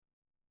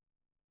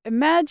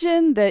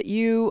Imagine that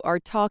you are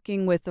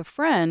talking with a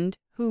friend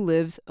who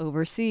lives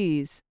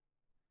overseas.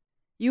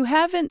 You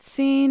haven't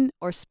seen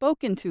or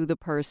spoken to the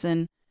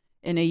person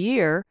in a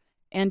year,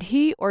 and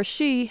he or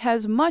she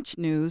has much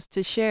news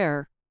to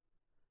share.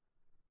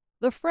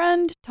 The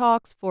friend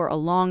talks for a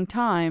long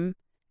time,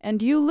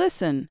 and you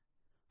listen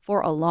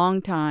for a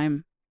long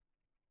time.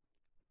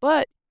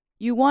 But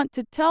you want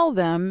to tell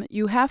them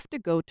you have to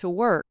go to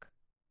work.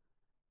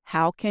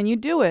 How can you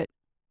do it?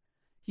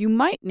 You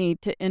might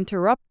need to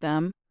interrupt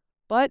them,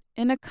 but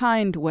in a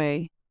kind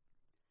way.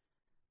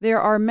 There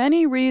are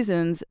many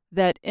reasons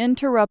that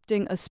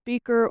interrupting a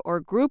speaker or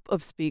group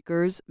of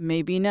speakers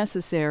may be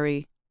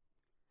necessary.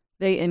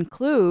 They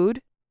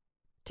include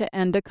to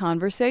end a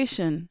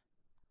conversation,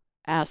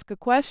 ask a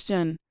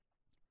question,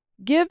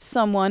 give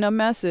someone a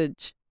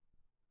message,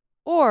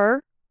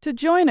 or to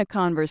join a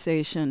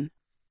conversation.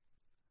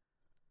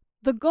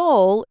 The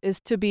goal is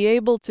to be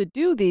able to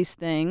do these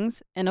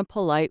things in a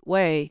polite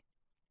way.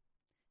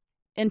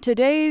 In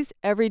today's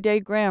everyday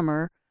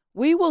grammar,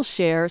 we will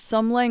share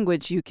some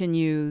language you can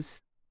use.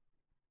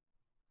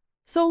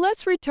 So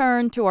let's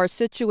return to our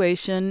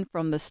situation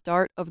from the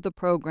start of the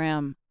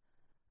program,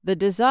 the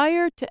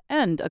desire to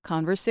end a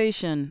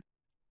conversation.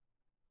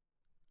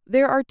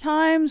 There are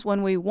times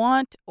when we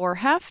want or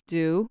have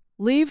to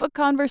leave a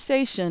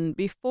conversation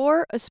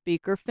before a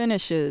speaker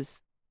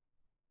finishes.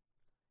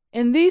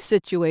 In these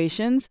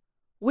situations,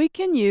 we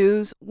can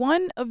use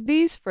one of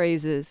these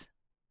phrases.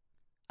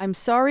 I'm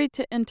sorry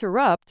to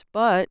interrupt,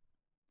 but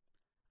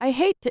I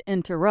hate to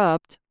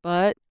interrupt,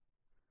 but,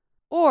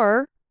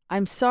 or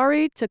I'm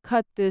sorry to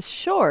cut this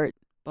short,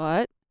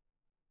 but.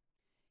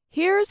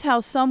 Here's how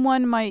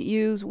someone might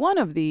use one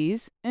of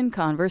these in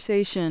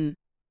conversation.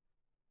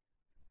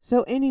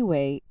 So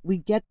anyway, we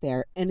get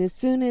there, and as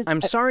soon as...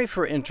 I'm sorry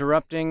for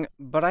interrupting,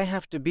 but I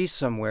have to be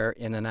somewhere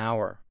in an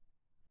hour.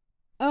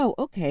 Oh,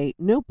 okay,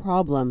 no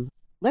problem.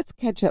 Let's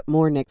catch up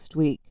more next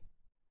week.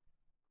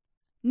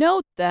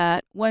 Note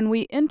that when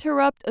we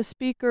interrupt a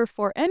speaker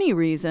for any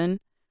reason,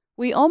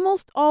 we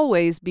almost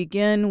always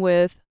begin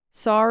with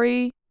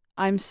sorry,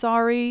 I'm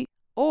sorry,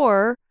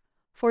 or,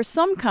 for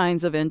some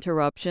kinds of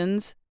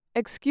interruptions,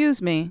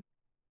 excuse me.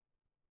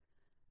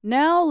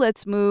 Now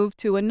let's move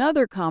to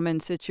another common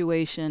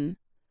situation,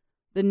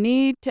 the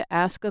need to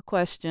ask a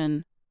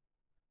question.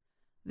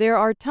 There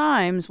are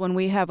times when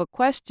we have a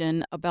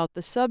question about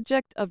the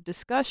subject of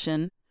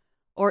discussion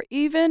or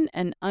even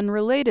an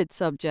unrelated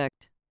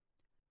subject.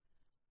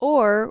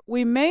 Or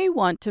we may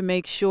want to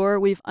make sure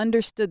we've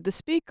understood the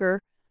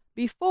speaker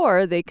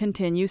before they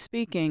continue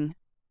speaking.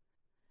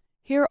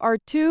 Here are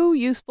two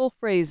useful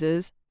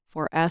phrases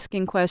for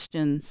asking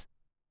questions.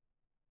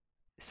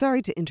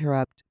 Sorry to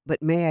interrupt,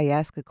 but may I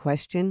ask a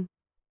question?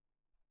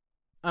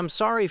 I'm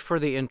sorry for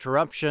the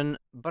interruption,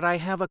 but I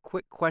have a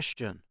quick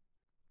question.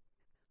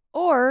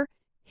 Or,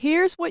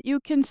 here's what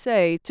you can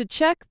say to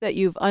check that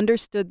you've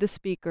understood the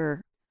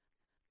speaker.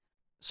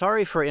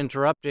 Sorry for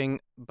interrupting,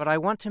 but I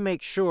want to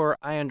make sure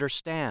I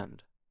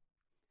understand.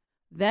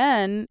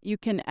 Then you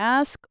can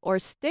ask or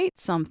state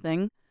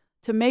something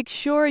to make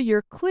sure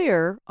you're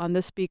clear on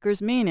the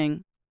speaker's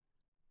meaning.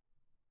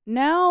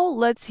 Now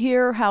let's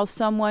hear how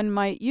someone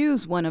might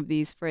use one of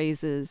these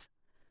phrases.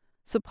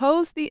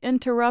 Suppose the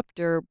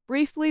interrupter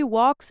briefly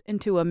walks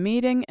into a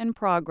meeting in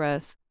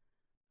progress.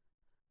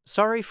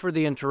 Sorry for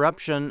the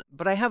interruption,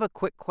 but I have a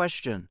quick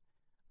question.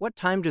 What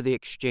time do the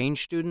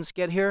exchange students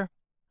get here?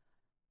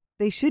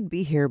 They should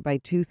be here by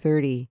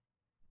 2:30.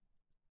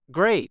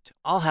 Great,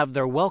 I'll have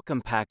their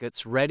welcome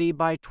packets ready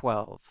by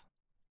 12.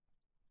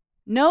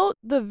 Note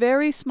the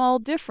very small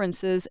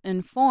differences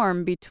in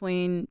form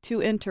between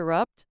to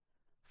interrupt,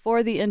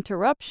 for the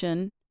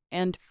interruption,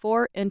 and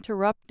for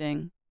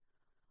interrupting.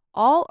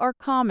 All are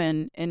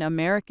common in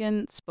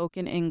American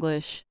spoken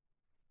English.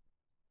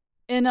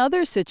 In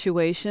other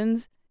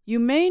situations, you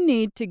may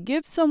need to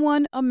give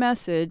someone a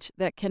message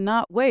that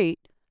cannot wait,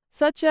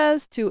 such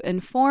as to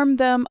inform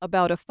them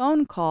about a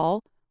phone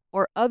call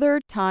or other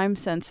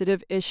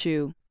time-sensitive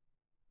issue.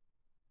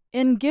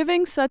 In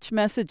giving such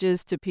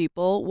messages to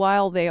people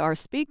while they are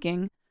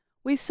speaking,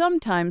 we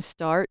sometimes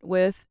start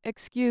with,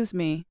 "Excuse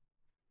me."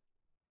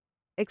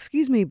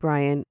 Excuse me,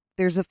 Brian.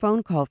 There's a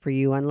phone call for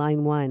you on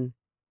line 1.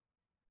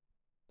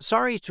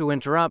 Sorry to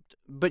interrupt,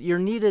 but you're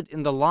needed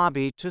in the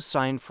lobby to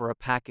sign for a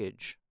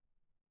package.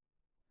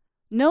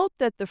 Note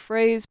that the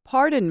phrase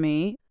 "pardon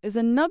me" is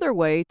another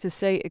way to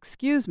say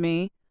 "excuse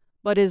me,"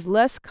 but is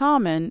less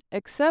common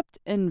except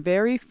in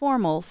very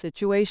formal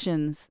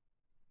situations.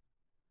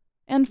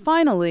 And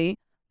finally,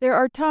 there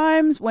are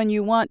times when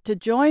you want to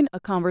join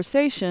a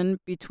conversation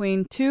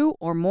between two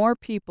or more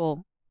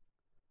people.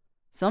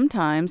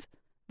 Sometimes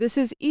this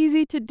is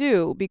easy to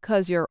do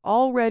because you're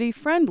already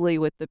friendly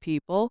with the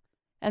people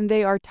and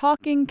they are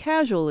talking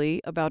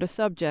casually about a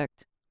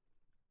subject.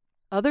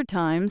 Other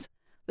times,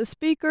 the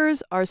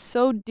speakers are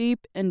so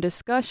deep in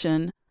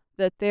discussion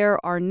that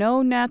there are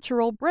no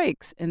natural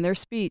breaks in their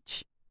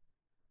speech.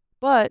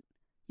 But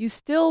you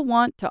still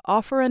want to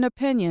offer an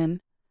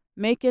opinion,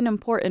 make an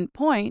important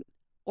point,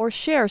 or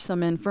share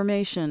some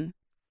information.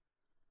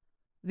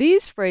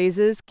 These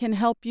phrases can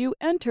help you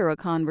enter a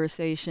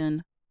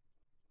conversation.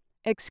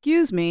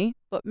 Excuse me,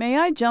 but may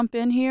I jump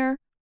in here?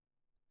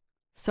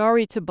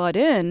 Sorry to butt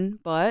in,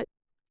 but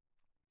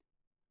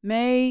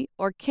may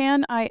or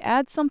can I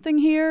add something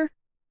here?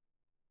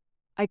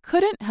 I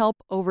couldn't help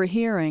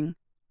overhearing.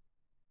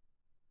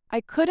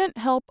 I couldn't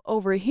help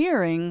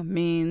overhearing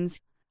means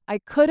I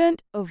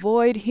couldn't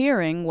avoid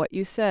hearing what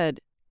you said.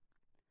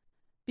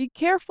 Be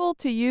careful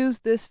to use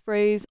this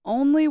phrase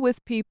only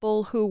with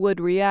people who would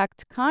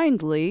react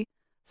kindly,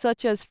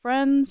 such as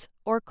friends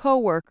or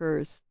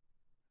coworkers.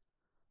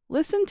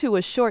 Listen to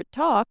a short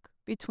talk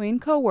between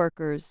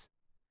coworkers.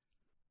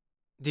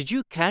 Did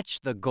you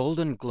catch the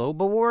Golden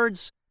Globe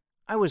Awards?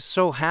 I was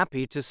so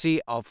happy to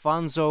see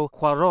Alfonso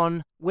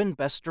Cuarón win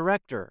Best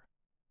Director.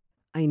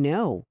 I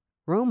know.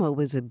 Roma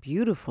was a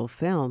beautiful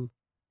film.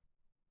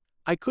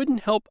 I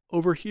couldn't help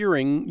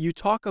overhearing you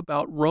talk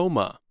about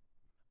Roma.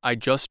 I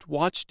just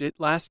watched it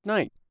last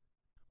night.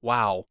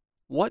 Wow,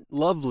 what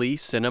lovely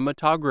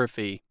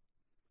cinematography.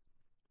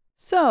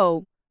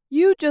 So,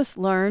 you just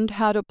learned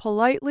how to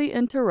politely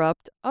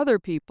interrupt other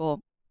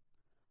people.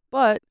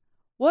 But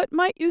what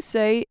might you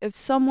say if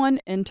someone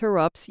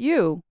interrupts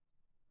you?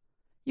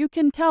 You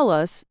can tell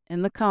us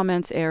in the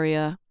comments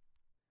area.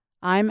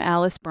 I'm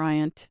Alice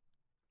Bryant.